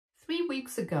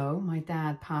weeks ago, my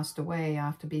dad passed away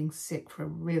after being sick for a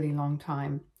really long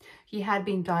time. He had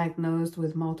been diagnosed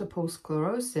with multiple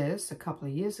sclerosis a couple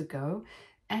of years ago,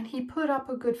 and he put up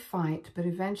a good fight, but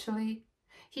eventually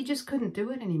he just couldn't do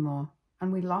it anymore,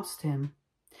 and we lost him.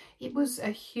 It was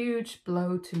a huge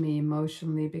blow to me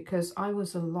emotionally because I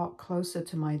was a lot closer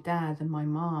to my dad than my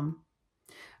mom.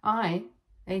 I,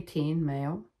 18,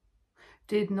 male,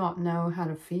 did not know how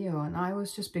to feel, and I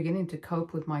was just beginning to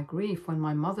cope with my grief when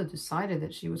my mother decided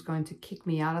that she was going to kick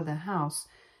me out of the house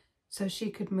so she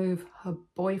could move her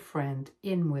boyfriend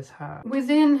in with her.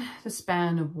 Within the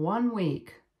span of 1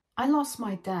 week, I lost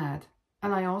my dad,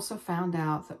 and I also found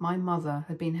out that my mother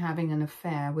had been having an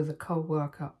affair with a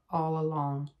co-worker all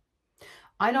along.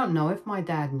 I don't know if my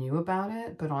dad knew about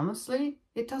it, but honestly,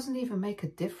 it doesn't even make a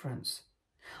difference.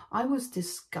 I was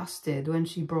disgusted when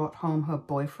she brought home her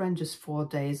boyfriend just 4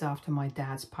 days after my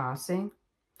dad's passing,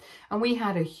 and we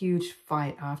had a huge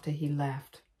fight after he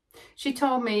left. She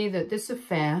told me that this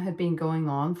affair had been going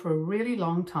on for a really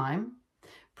long time,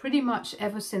 pretty much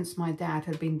ever since my dad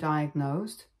had been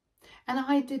diagnosed, and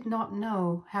I did not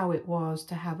know how it was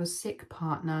to have a sick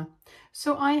partner,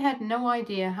 so I had no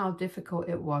idea how difficult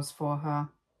it was for her.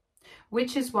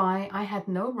 Which is why I had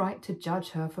no right to judge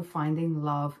her for finding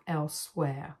love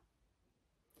elsewhere.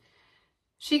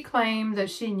 She claimed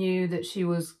that she knew that she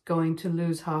was going to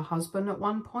lose her husband at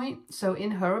one point, so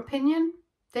in her opinion,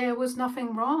 there was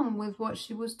nothing wrong with what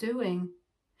she was doing.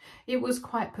 It was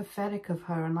quite pathetic of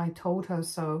her, and I told her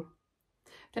so.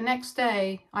 The next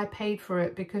day, I paid for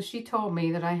it because she told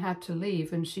me that I had to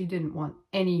leave and she didn't want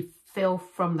any filth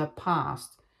from the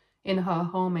past in her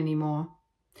home anymore.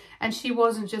 And she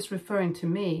wasn't just referring to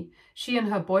me. She and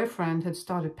her boyfriend had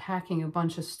started packing a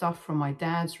bunch of stuff from my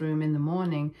dad's room in the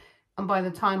morning, and by the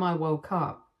time I woke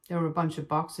up, there were a bunch of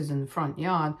boxes in the front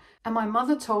yard, and my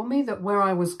mother told me that where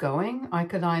I was going, I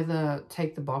could either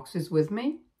take the boxes with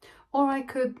me, or I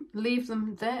could leave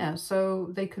them there so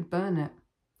they could burn it.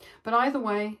 But either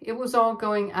way, it was all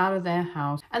going out of their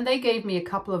house, and they gave me a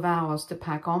couple of hours to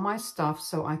pack all my stuff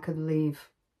so I could leave.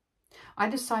 I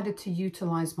decided to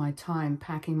utilize my time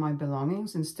packing my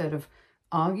belongings instead of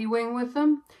arguing with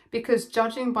them, because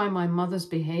judging by my mother's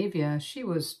behavior, she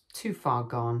was too far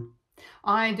gone.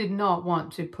 I did not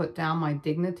want to put down my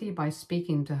dignity by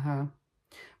speaking to her.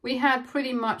 We had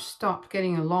pretty much stopped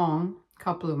getting along a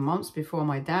couple of months before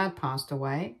my dad passed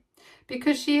away,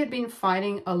 because she had been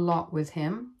fighting a lot with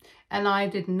him, and I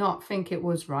did not think it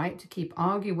was right to keep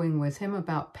arguing with him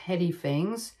about petty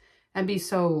things and be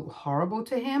so horrible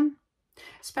to him,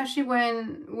 especially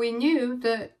when we knew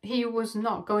that he was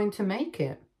not going to make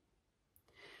it.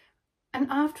 And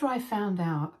after I found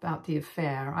out about the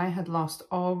affair, I had lost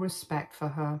all respect for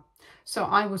her, so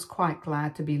I was quite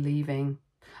glad to be leaving.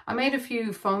 I made a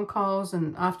few phone calls,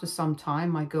 and after some time,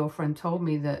 my girlfriend told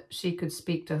me that she could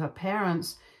speak to her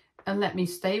parents and let me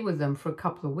stay with them for a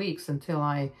couple of weeks until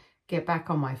I get back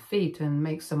on my feet and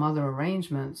make some other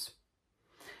arrangements.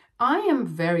 I am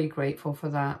very grateful for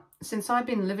that, since I've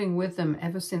been living with them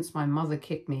ever since my mother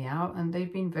kicked me out, and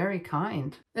they've been very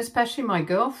kind. Especially my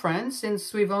girlfriend,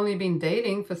 since we've only been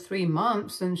dating for 3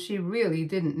 months and she really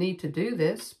didn't need to do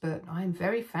this, but I'm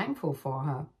very thankful for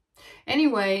her.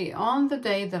 Anyway, on the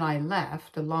day that I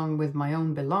left, along with my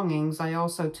own belongings, I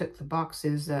also took the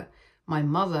boxes that my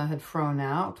mother had thrown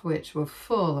out, which were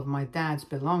full of my dad's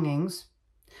belongings.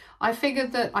 I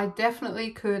figured that I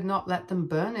definitely could not let them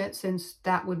burn it, since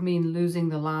that would mean losing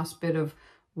the last bit of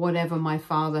whatever my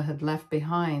father had left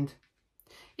behind.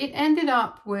 It ended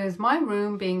up with my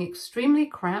room being extremely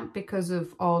cramped because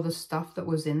of all the stuff that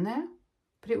was in there,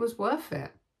 but it was worth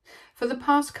it. For the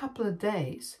past couple of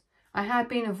days, I had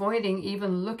been avoiding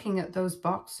even looking at those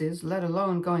boxes, let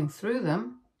alone going through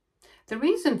them. The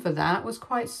reason for that was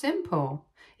quite simple.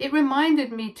 It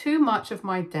reminded me too much of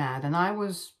my dad, and I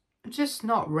was just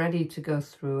not ready to go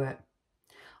through it.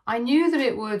 I knew that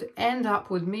it would end up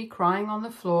with me crying on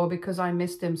the floor because I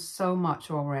missed him so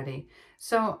much already.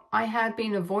 So I had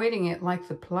been avoiding it like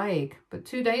the plague. But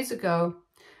 2 days ago,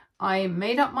 I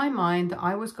made up my mind that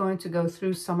I was going to go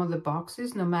through some of the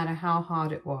boxes no matter how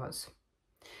hard it was.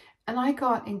 And I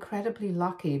got incredibly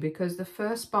lucky because the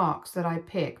first box that I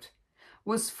picked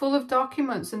was full of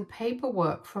documents and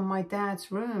paperwork from my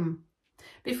dad's room.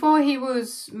 Before he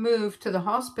was moved to the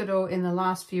hospital in the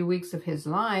last few weeks of his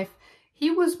life,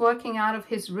 he was working out of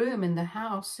his room in the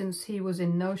house since he was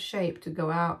in no shape to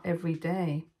go out every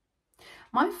day.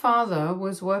 My father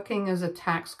was working as a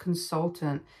tax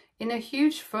consultant in a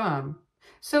huge firm,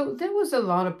 so there was a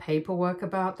lot of paperwork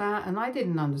about that, and I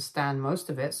didn't understand most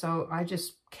of it, so I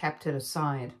just kept it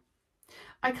aside.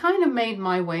 I kind of made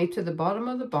my way to the bottom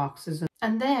of the boxes,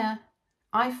 and there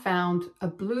I found a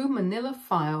blue manila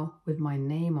file with my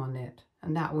name on it,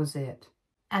 and that was it.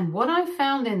 And what I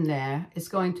found in there is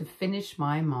going to finish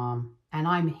my mom, and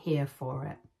I'm here for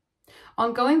it.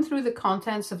 On going through the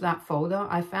contents of that folder,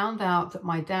 I found out that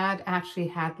my dad actually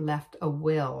had left a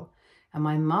will, and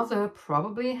my mother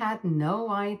probably had no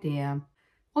idea.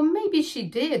 Or maybe she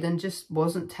did and just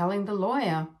wasn't telling the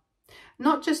lawyer.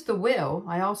 Not just the will,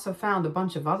 I also found a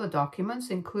bunch of other documents,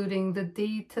 including the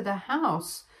deed to the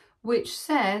house, which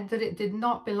said that it did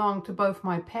not belong to both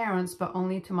my parents, but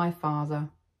only to my father.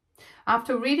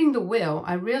 After reading the will,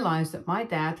 I realized that my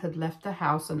dad had left the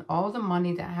house and all the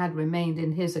money that had remained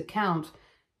in his account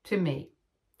to me.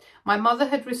 My mother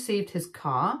had received his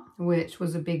car, which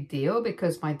was a big deal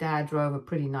because my dad drove a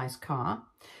pretty nice car,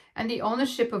 and the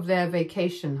ownership of their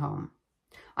vacation home.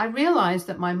 I realized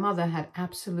that my mother had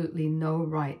absolutely no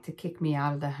right to kick me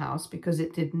out of the house because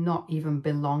it did not even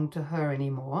belong to her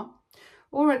anymore,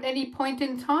 or at any point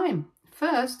in time.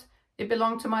 First, it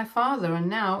belonged to my father, and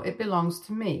now it belongs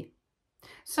to me.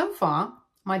 So far,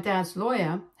 my dad's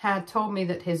lawyer had told me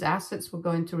that his assets were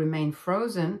going to remain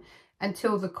frozen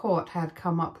until the court had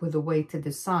come up with a way to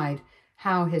decide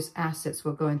how his assets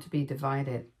were going to be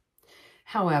divided.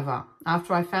 However,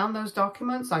 after I found those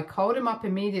documents, I called him up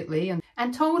immediately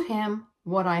and told him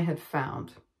what I had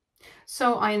found.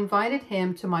 So I invited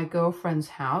him to my girlfriend's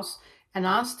house and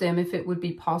asked him if it would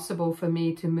be possible for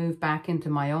me to move back into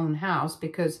my own house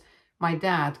because my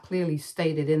dad clearly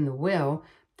stated in the will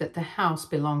that the house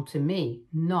belonged to me,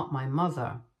 not my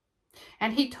mother.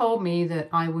 And he told me that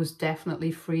I was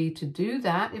definitely free to do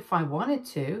that if I wanted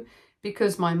to,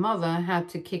 because my mother had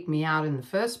to kick me out in the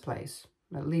first place,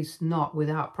 at least not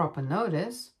without proper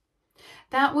notice.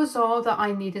 That was all that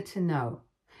I needed to know.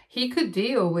 He could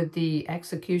deal with the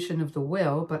execution of the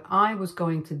will, but I was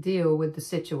going to deal with the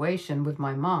situation with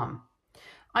my mom.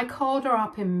 I called her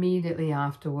up immediately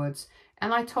afterwards,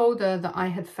 and I told her that I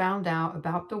had found out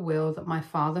about the will that my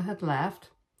father had left.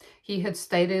 He had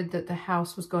stated that the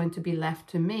house was going to be left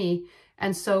to me,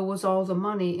 and so was all the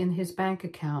money in his bank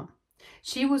account.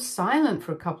 She was silent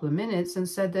for a couple of minutes and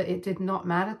said that it did not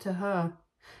matter to her.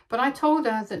 But I told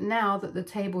her that now that the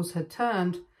tables had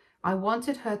turned, I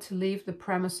wanted her to leave the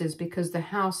premises because the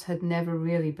house had never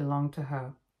really belonged to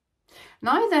her.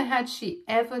 Neither had she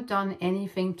ever done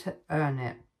anything to earn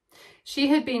it. She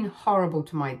had been horrible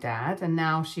to my dad, and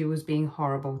now she was being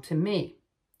horrible to me.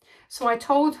 So I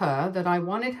told her that I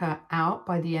wanted her out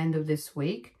by the end of this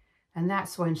week, and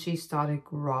that's when she started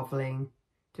groveling.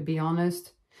 To be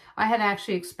honest, I had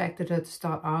actually expected her to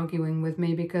start arguing with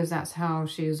me because that's how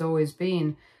she has always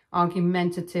been,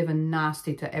 argumentative and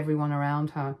nasty to everyone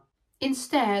around her.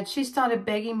 Instead, she started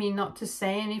begging me not to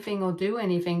say anything or do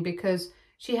anything because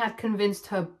she had convinced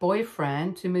her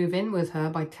boyfriend to move in with her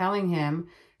by telling him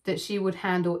that she would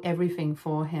handle everything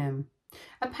for him.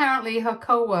 Apparently, her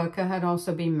co-worker had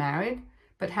also been married,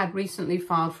 but had recently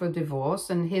filed for a divorce,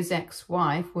 and his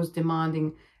ex-wife was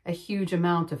demanding a huge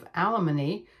amount of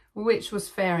alimony, which was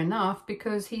fair enough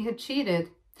because he had cheated.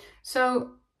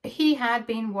 So he had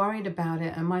been worried about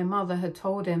it, and my mother had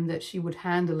told him that she would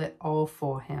handle it all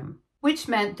for him, which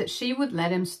meant that she would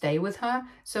let him stay with her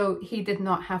so he did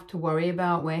not have to worry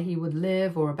about where he would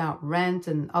live or about rent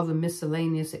and other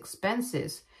miscellaneous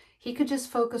expenses. He could just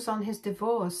focus on his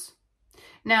divorce.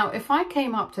 Now, if I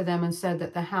came up to them and said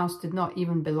that the house did not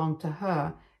even belong to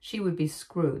her, she would be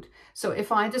screwed. So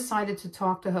if I decided to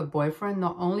talk to her boyfriend,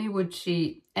 not only would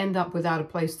she end up without a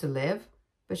place to live,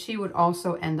 but she would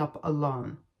also end up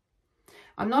alone.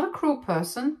 I'm not a cruel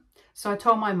person, so I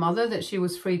told my mother that she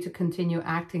was free to continue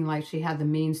acting like she had the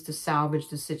means to salvage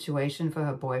the situation for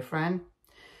her boyfriend.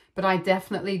 But I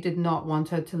definitely did not want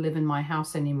her to live in my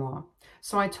house anymore.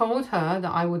 So I told her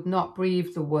that I would not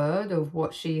breathe the word of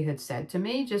what she had said to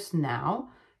me just now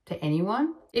to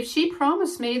anyone if she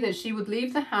promised me that she would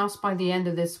leave the house by the end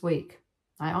of this week.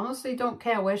 I honestly don't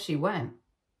care where she went.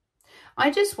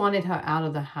 I just wanted her out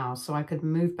of the house so I could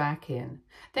move back in.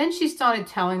 Then she started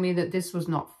telling me that this was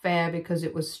not fair because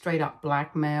it was straight up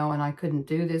blackmail and I couldn't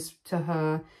do this to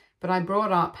her. But I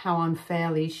brought up how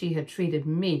unfairly she had treated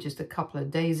me just a couple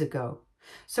of days ago.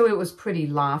 So it was pretty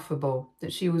laughable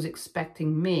that she was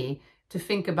expecting me to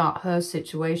think about her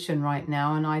situation right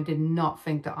now, and I did not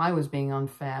think that I was being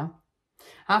unfair.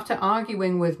 After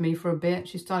arguing with me for a bit,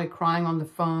 she started crying on the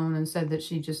phone and said that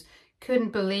she just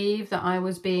couldn't believe that I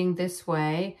was being this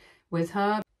way with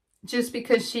her just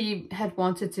because she had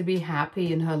wanted to be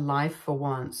happy in her life for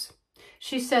once.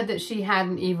 She said that she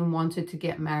hadn't even wanted to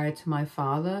get married to my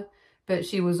father, but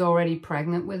she was already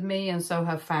pregnant with me, and so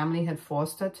her family had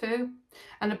forced her to.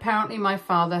 And apparently my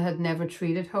father had never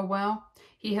treated her well.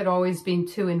 He had always been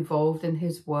too involved in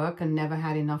his work and never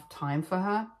had enough time for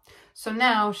her. So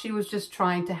now she was just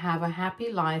trying to have a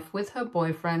happy life with her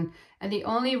boyfriend, and the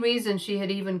only reason she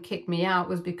had even kicked me out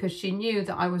was because she knew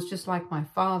that I was just like my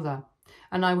father,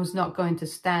 and I was not going to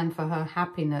stand for her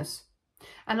happiness.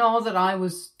 And all that I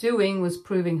was doing was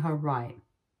proving her right.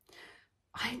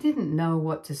 I didn't know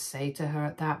what to say to her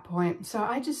at that point, so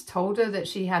I just told her that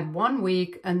she had 1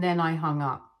 week and then I hung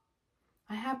up.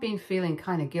 I have been feeling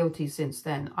kind of guilty since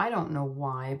then. I don't know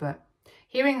why, but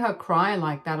hearing her cry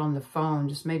like that on the phone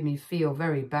just made me feel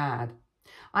very bad.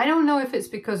 I don't know if it's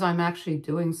because I'm actually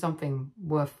doing something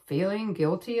worth feeling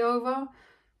guilty over,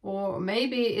 or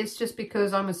maybe it's just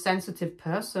because I'm a sensitive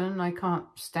person. I can't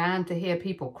stand to hear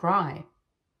people cry.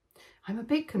 I'm a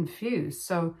bit confused,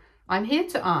 so I'm here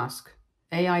to ask.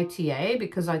 AITA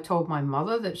because I told my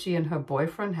mother that she and her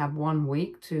boyfriend have 1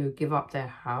 week to give up their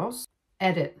house.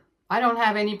 Edit. I don't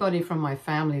have anybody from my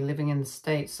family living in the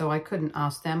States, so I couldn't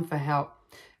ask them for help,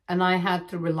 and I had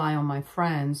to rely on my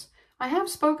friends. I have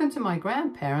spoken to my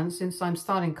grandparents since I'm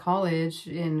starting college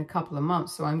in a couple of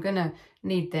months, so I'm going to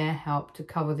need their help to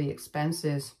cover the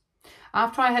expenses.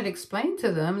 After I had explained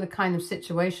to them the kind of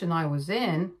situation I was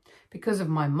in, because of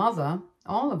my mother,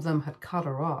 all of them had cut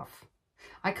her off.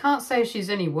 I can't say she's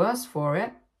any worse for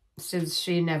it, since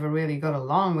she never really got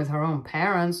along with her own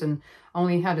parents and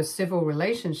only had a civil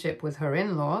relationship with her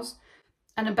in-laws.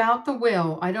 And about the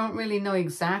will, I don't really know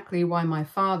exactly why my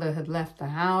father had left the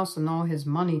house and all his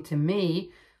money to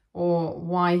me, or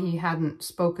why he hadn't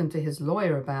spoken to his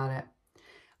lawyer about it.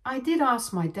 I did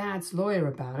ask my dad's lawyer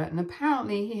about it, and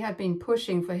apparently he had been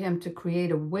pushing for him to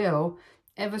create a will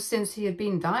ever since he had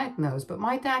been diagnosed, but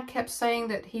my dad kept saying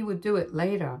that he would do it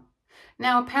later.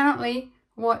 Now, apparently,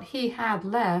 what he had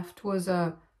left was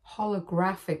a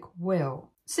holographic will.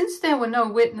 Since there were no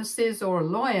witnesses or a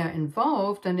lawyer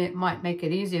involved, and it might make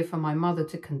it easier for my mother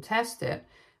to contest it,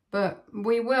 but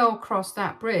we will cross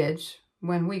that bridge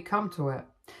when we come to it.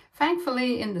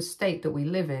 Thankfully, in the state that we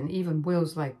live in, even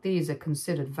wills like these are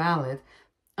considered valid,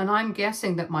 and I'm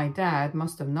guessing that my dad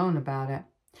must have known about it.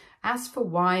 As for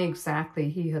why exactly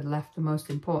he had left the most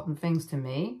important things to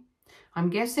me, I'm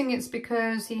guessing it's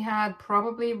because he had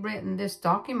probably written this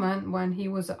document when he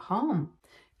was at home.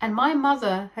 And my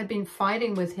mother had been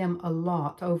fighting with him a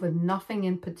lot over nothing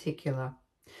in particular.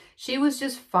 She was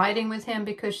just fighting with him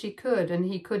because she could, and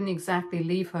he couldn't exactly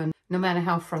leave her no matter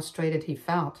how frustrated he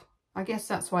felt. I guess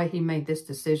that's why he made this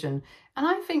decision, and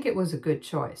I think it was a good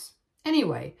choice.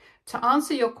 Anyway, to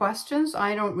answer your questions,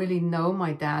 I don't really know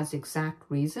my dad's exact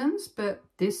reasons, but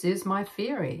this is my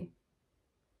theory.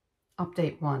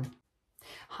 Update 1.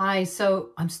 Hi,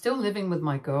 so I'm still living with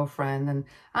my girlfriend, and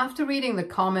after reading the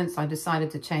comments, I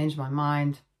decided to change my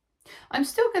mind. I'm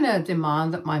still going to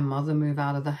demand that my mother move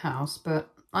out of the house,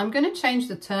 but I'm going to change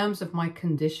the terms of my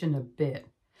condition a bit.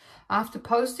 After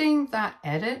posting that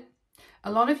edit,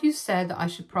 a lot of you said that I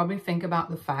should probably think about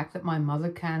the fact that my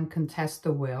mother can contest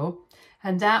the will,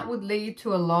 and that would lead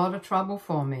to a lot of trouble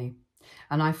for me.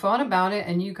 And I thought about it,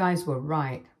 and you guys were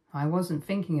right. I wasn't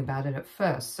thinking about it at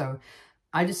first, so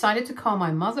I decided to call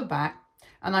my mother back,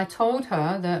 and I told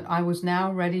her that I was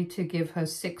now ready to give her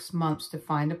 6 months to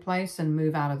find a place and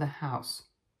move out of the house.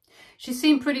 She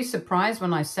seemed pretty surprised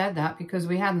when I said that because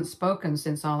we hadn't spoken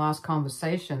since our last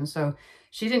conversation, so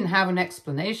she didn't have an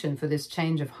explanation for this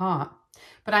change of heart.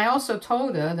 But I also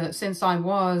told her that since I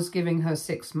was giving her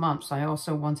 6 months, I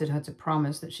also wanted her to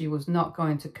promise that she was not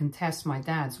going to contest my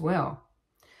dad's will.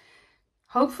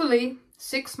 Hopefully,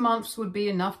 6 months would be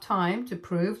enough time to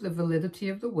prove the validity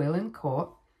of the will in court,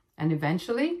 and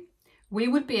eventually we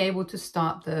would be able to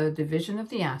start the division of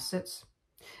the assets.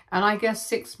 And I guess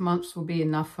 6 months will be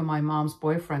enough for my mom's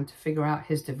boyfriend to figure out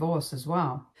his divorce as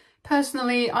well.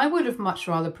 Personally, I would have much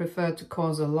rather preferred to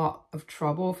cause a lot of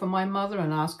trouble for my mother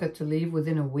and ask her to leave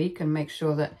within a week and make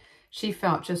sure that she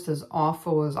felt just as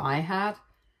awful as I had.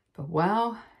 But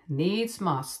well, needs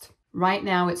must. Right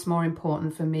now, it's more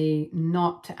important for me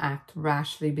not to act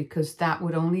rashly because that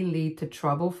would only lead to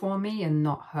trouble for me and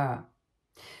not her.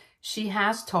 She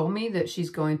has told me that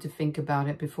she's going to think about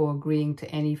it before agreeing to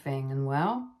anything, and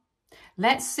well,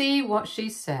 let's see what she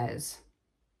says.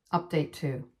 Update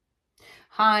 2.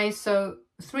 Hi, so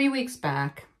 3 weeks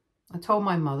back, I told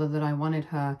my mother that I wanted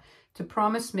her to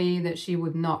promise me that she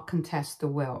would not contest the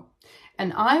will,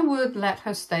 and I would let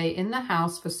her stay in the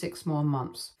house for 6 more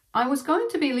months. I was going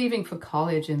to be leaving for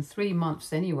college in 3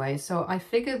 months anyway, so I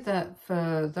figured that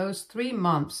for those 3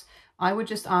 months, I would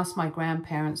just ask my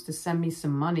grandparents to send me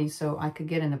some money so I could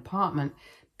get an apartment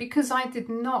because I did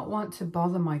not want to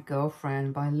bother my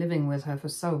girlfriend by living with her for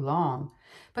so long.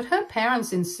 But her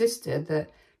parents insisted that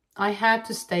I had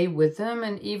to stay with them,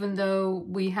 and even though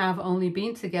we have only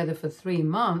been together for 3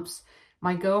 months,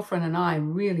 my girlfriend and I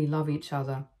really love each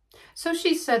other. So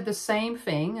she said the same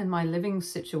thing, and my living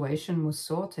situation was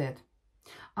sorted.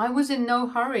 I was in no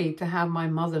hurry to have my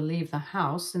mother leave the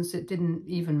house since it didn't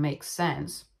even make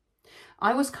sense.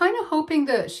 I was kind of hoping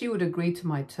that she would agree to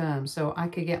my terms so I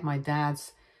could get my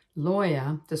dad's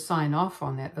lawyer to sign off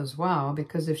on it as well,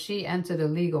 because if she entered a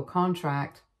legal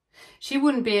contract, she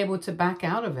wouldn't be able to back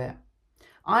out of it.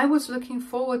 I was looking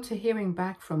forward to hearing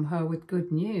back from her with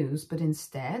good news, but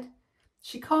instead,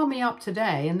 she called me up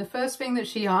today, and the first thing that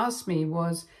she asked me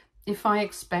was if I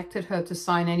expected her to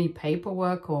sign any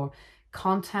paperwork or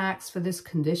contacts for this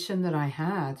condition that I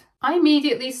had. I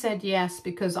immediately said yes,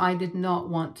 because I did not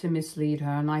want to mislead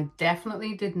her, and I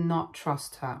definitely did not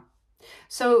trust her.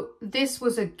 So this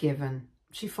was a given.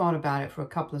 She thought about it for a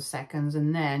couple of seconds,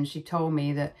 and then she told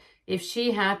me that if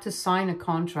she had to sign a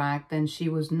contract, then she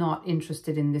was not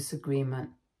interested in this agreement.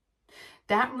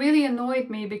 That really annoyed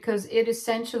me, because it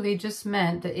essentially just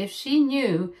meant that if she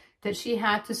knew that she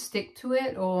had to stick to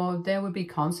it or there would be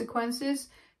consequences,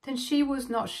 then she was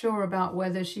not sure about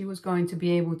whether she was going to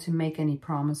be able to make any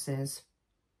promises.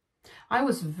 I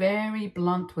was very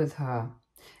blunt with her,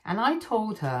 and I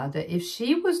told her that if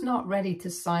she was not ready to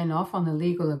sign off on a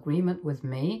legal agreement with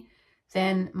me,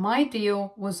 then my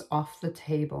deal was off the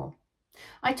table.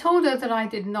 I told her that I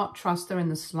did not trust her in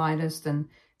the slightest, and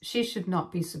she should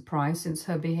not be surprised, since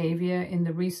her behavior in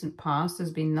the recent past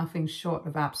has been nothing short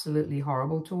of absolutely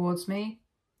horrible towards me.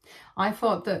 I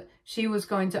thought that she was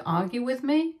going to argue with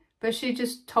me, but she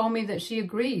just told me that she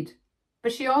agreed.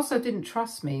 But she also didn't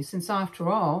trust me, since after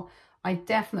all, I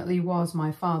definitely was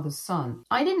my father's son.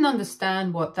 I didn't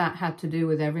understand what that had to do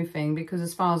with everything, because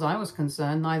as far as I was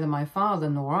concerned, neither my father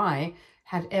nor I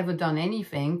had ever done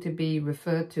anything to be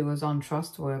referred to as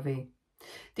untrustworthy.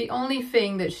 The only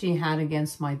thing that she had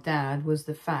against my dad was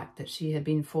the fact that she had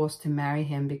been forced to marry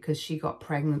him because she got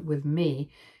pregnant with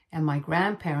me, and my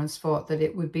grandparents thought that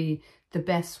it would be the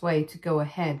best way to go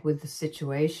ahead with the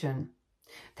situation.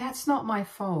 That's not my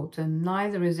fault, and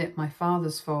neither is it my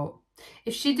father's fault.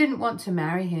 If she didn't want to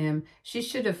marry him, she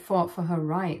should have fought for her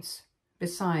rights.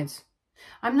 Besides,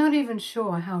 I'm not even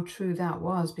sure how true that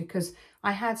was, because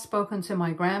I had spoken to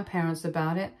my grandparents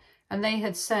about it, and they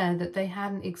had said that they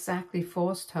hadn't exactly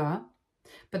forced her,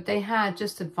 but they had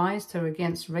just advised her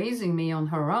against raising me on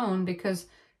her own, because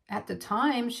at the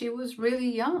time she was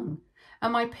really young.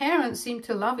 And my parents seemed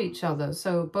to love each other,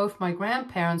 so both my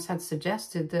grandparents had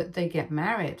suggested that they get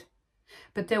married.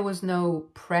 But there was no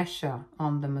pressure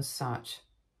on them as such.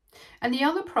 And the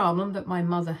other problem that my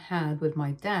mother had with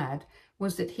my dad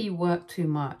was that he worked too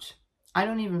much. I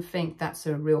don't even think that's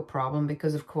a real problem,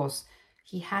 because of course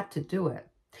he had to do it.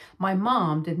 My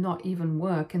mom did not even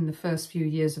work in the first few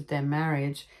years of their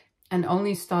marriage, and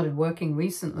only started working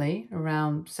recently,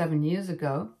 around 7 years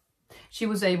ago. She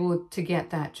was able to get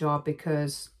that job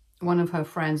because one of her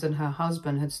friends and her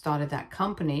husband had started that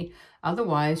company.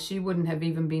 Otherwise, she wouldn't have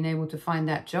even been able to find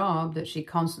that job that she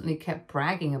constantly kept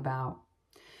bragging about.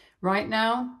 Right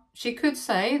now, she could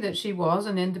say that she was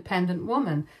an independent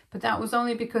woman, but that was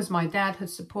only because my dad had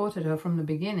supported her from the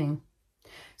beginning.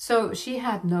 So she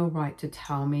had no right to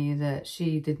tell me that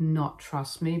she did not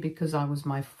trust me because I was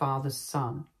my father's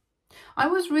son. I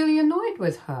was really annoyed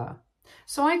with her.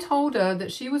 So I told her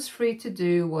that she was free to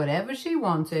do whatever she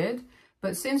wanted,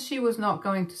 but since she was not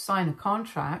going to sign a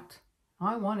contract,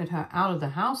 I wanted her out of the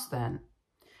house then.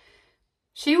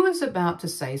 She was about to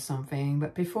say something,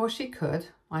 but before she could,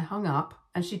 I hung up,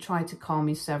 and she tried to call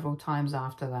me several times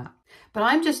after that. But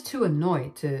I'm just too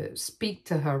annoyed to speak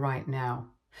to her right now.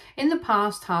 In the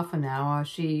past half an hour,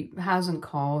 she hasn't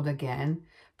called again,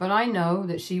 but I know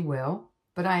that she will.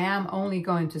 But I am only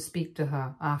going to speak to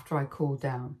her after I cool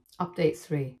down. Update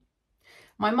 3.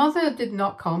 My mother did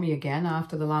not call me again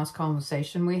after the last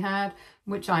conversation we had,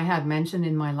 which I had mentioned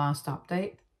in my last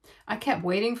update. I kept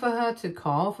waiting for her to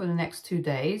call for the next 2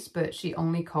 days, but she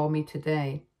only called me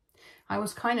today. I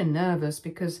was kind of nervous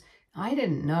because I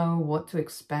didn't know what to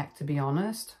expect, to be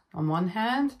honest. On one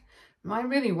hand, I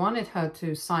really wanted her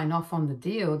to sign off on the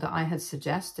deal that I had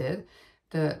suggested,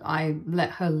 that I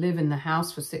let her live in the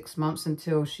house for 6 months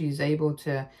until she's able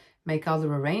to make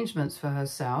other arrangements for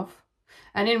herself.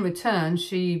 And in return,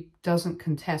 she doesn't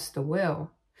contest the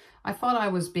will. I thought I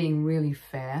was being really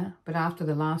fair, but after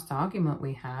the last argument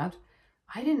we had,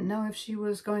 I didn't know if she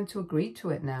was going to agree to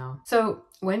it now. So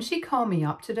when she called me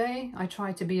up today, I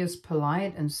tried to be as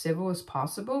polite and civil as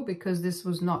possible, because this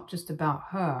was not just about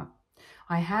her.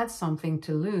 I had something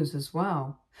to lose as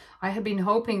well. I had been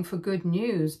hoping for good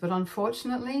news, but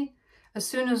unfortunately, As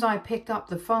soon as I picked up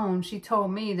the phone, she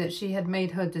told me that she had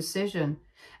made her decision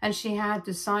and she had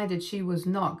decided she was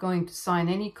not going to sign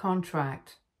any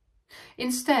contract.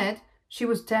 Instead, she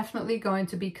was definitely going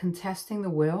to be contesting the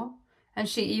will, and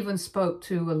she even spoke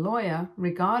to a lawyer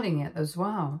regarding it as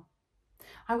well.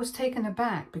 I was taken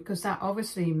aback because that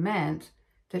obviously meant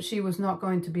that she was not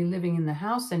going to be living in the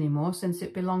house anymore since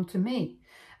it belonged to me.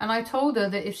 And I told her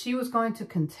that if she was going to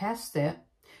contest it,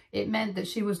 it meant that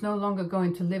she was no longer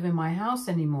going to live in my house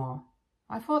anymore.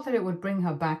 I thought that it would bring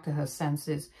her back to her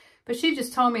senses, but she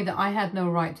just told me that I had no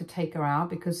right to take her out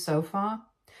because so far,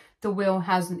 the will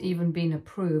hasn't even been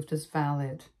approved as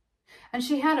valid. And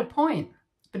she had a point,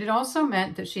 but it also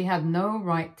meant that she had no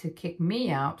right to kick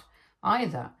me out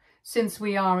either, since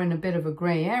we are in a bit of a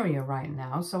grey area right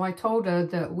now. So I told her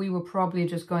that we were probably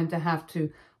just going to have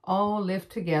to all live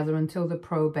together until the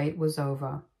probate was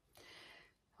over.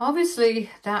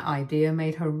 Obviously, that idea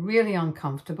made her really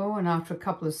uncomfortable, and after a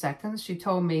couple of seconds, she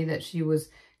told me that she was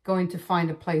going to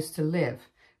find a place to live,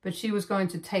 but she was going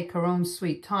to take her own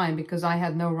sweet time because I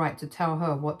had no right to tell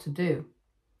her what to do.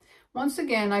 Once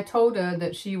again, I told her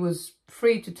that she was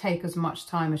free to take as much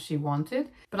time as she wanted,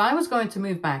 but I was going to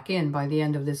move back in by the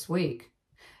end of this week.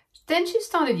 Then she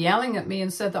started yelling at me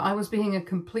and said that I was being a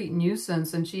complete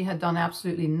nuisance and she had done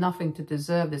absolutely nothing to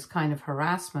deserve this kind of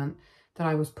harassment that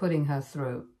I was putting her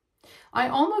through. I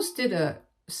almost did a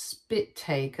spit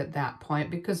take at that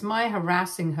point because my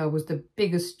harassing her was the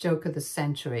biggest joke of the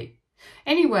century.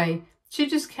 Anyway, she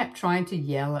just kept trying to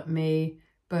yell at me,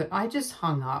 but I just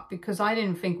hung up because I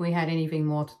didn't think we had anything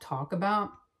more to talk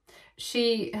about.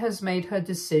 She has made her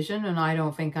decision and I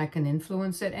don't think I can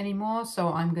influence it anymore, so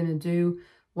I'm going to do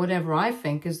whatever I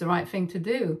think is the right thing to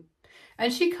do.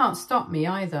 And she can't stop me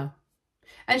either.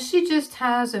 And she just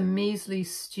has a measly,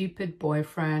 stupid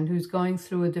boyfriend who's going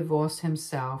through a divorce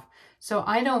himself, so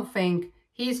I don't think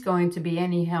he's going to be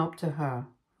any help to her.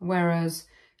 Whereas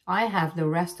I have the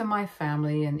rest of my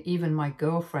family and even my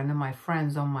girlfriend and my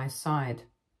friends on my side.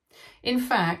 In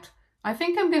fact, I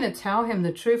think I'm going to tell him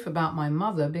the truth about my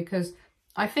mother because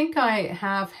I think I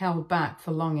have held back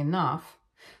for long enough.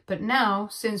 But now,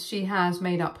 since she has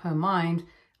made up her mind,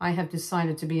 I have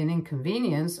decided to be an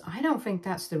inconvenience, I don't think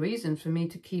that's the reason for me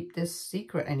to keep this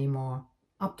secret anymore.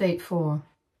 Update 4.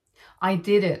 I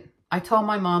did it. I told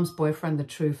my mom's boyfriend the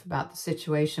truth about the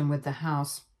situation with the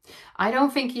house. I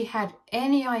don't think he had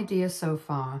any idea so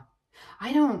far.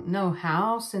 I don't know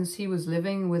how, since he was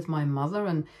living with my mother,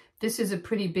 and this is a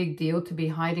pretty big deal to be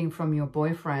hiding from your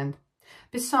boyfriend.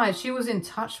 Besides, she was in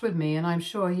touch with me and I'm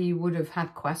sure he would have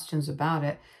had questions about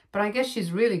it, but I guess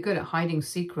she's really good at hiding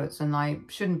secrets and I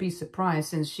shouldn't be surprised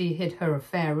since she hid her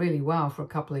affair really well for a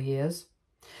couple of years.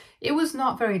 It was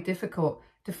not very difficult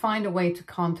to find a way to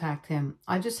contact him.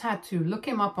 I just had to look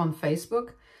him up on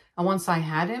Facebook, and once I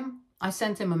had him, I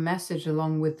sent him a message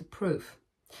along with the proof.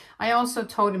 I also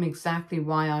told him exactly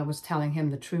why I was telling him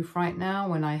the truth right now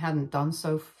when I hadn't done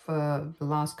so for the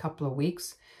last couple of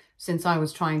weeks, since I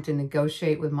was trying to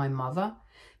negotiate with my mother,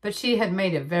 but she had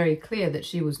made it very clear that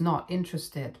she was not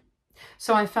interested.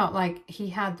 So I felt like he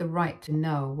had the right to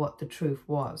know what the truth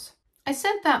was. I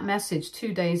sent that message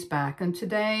 2 days back, and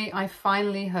today I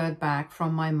finally heard back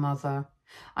from my mother.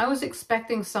 I was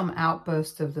expecting some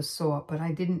outburst of the sort, but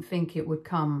I didn't think it would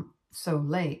come so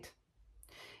late.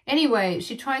 Anyway,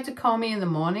 she tried to call me in the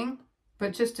morning,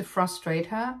 but just to frustrate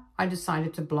her, I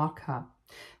decided to block her.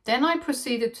 Then I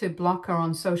proceeded to block her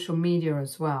on social media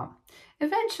as well.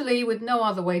 Eventually, with no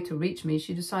other way to reach me,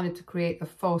 she decided to create a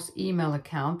false email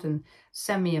account and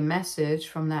send me a message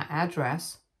from that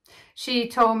address. She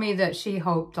told me that she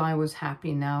hoped I was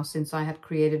happy now since I had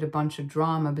created a bunch of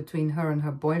drama between her and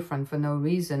her boyfriend for no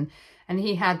reason, and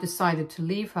he had decided to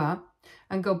leave her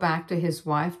and go back to his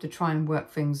wife to try and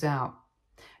work things out.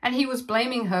 And he was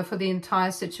blaming her for the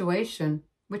entire situation,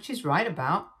 which he's right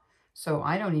about, so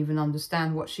I don't even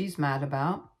understand what she's mad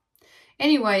about.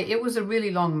 Anyway, it was a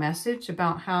really long message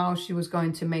about how she was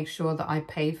going to make sure that I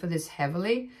paid for this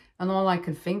heavily, and all I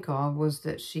could think of was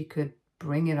that she could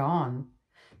bring it on.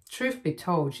 Truth be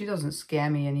told, she doesn't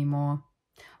scare me anymore.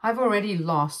 I've already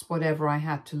lost whatever I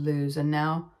had to lose, and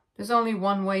now there's only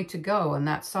one way to go, and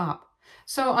that's up.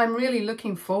 So I'm really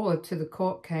looking forward to the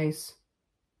court case.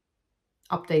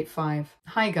 Update 5.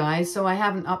 Hi guys, so I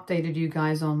haven't updated you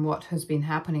guys on what has been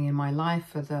happening in my life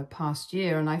for the past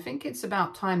year, and I think it's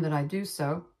about time that I do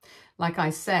so. Like I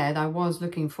said, I was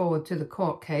looking forward to the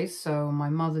court case, so my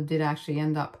mother did actually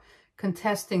end up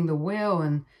contesting the will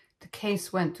and the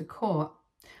case went to court.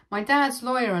 My dad's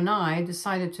lawyer and I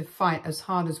decided to fight as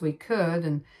hard as we could,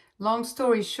 and long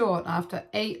story short, after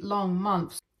 8 long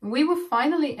months, we were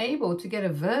finally able to get a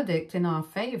verdict in our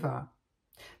favor.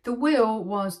 The will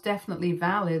was definitely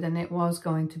valid and it was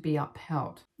going to be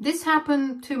upheld. This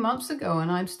happened 2 months ago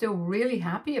and I'm still really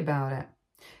happy about it.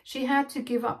 She had to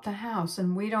give up the house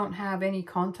and we don't have any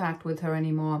contact with her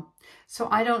anymore. So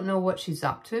I don't know what she's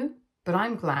up to, but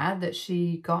I'm glad that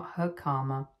she got her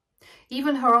karma.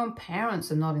 Even her own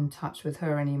parents are not in touch with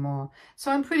her anymore,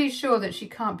 so I'm pretty sure that she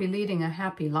can't be leading a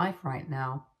happy life right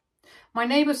now. My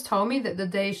neighbors told me that the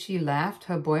day she left,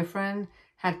 her boyfriend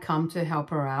had come to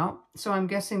help her out, so I'm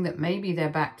guessing that maybe they're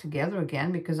back together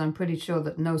again, because I'm pretty sure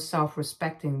that no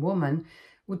self-respecting woman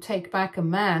would take back a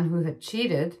man who had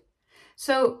cheated.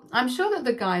 So I'm sure that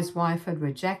the guy's wife had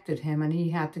rejected him and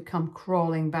he had to come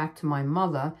crawling back to my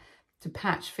mother to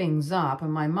patch things up,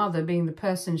 and my mother, being the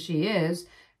person she is,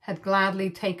 had gladly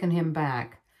taken him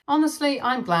back. Honestly,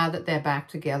 I'm glad that they're back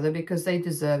together because they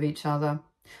deserve each other.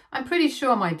 I'm pretty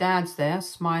sure my dad's there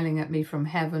smiling at me from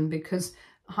heaven because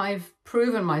I've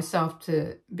proven myself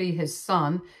to be his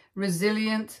son,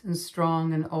 resilient and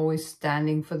strong and always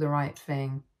standing for the right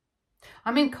thing.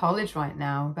 I'm in college right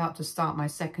now, about to start my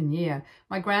 2nd year.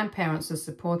 My grandparents are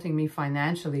supporting me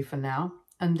financially for now,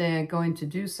 and they're going to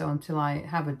do so until I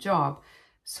have a job.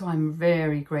 So I'm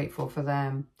very grateful for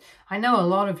them. I know a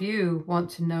lot of you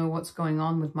want to know what's going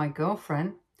on with my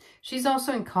girlfriend. She's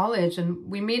also in college and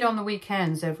we meet on the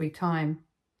weekends every time.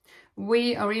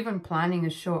 We are even planning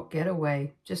a short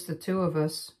getaway, just the 2 of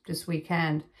us, this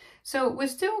weekend. So we're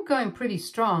still going pretty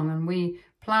strong and we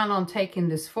plan on taking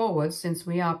this forward since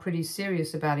we are pretty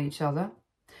serious about each other.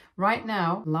 Right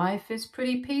now, life is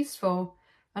pretty peaceful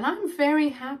and I'm very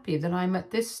happy that I'm at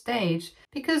this stage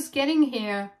because getting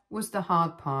here was the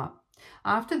hard part.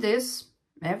 After this,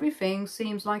 everything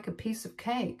seems like a piece of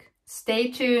cake.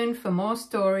 Stay tuned for more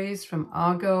stories from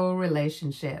Argo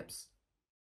relationships.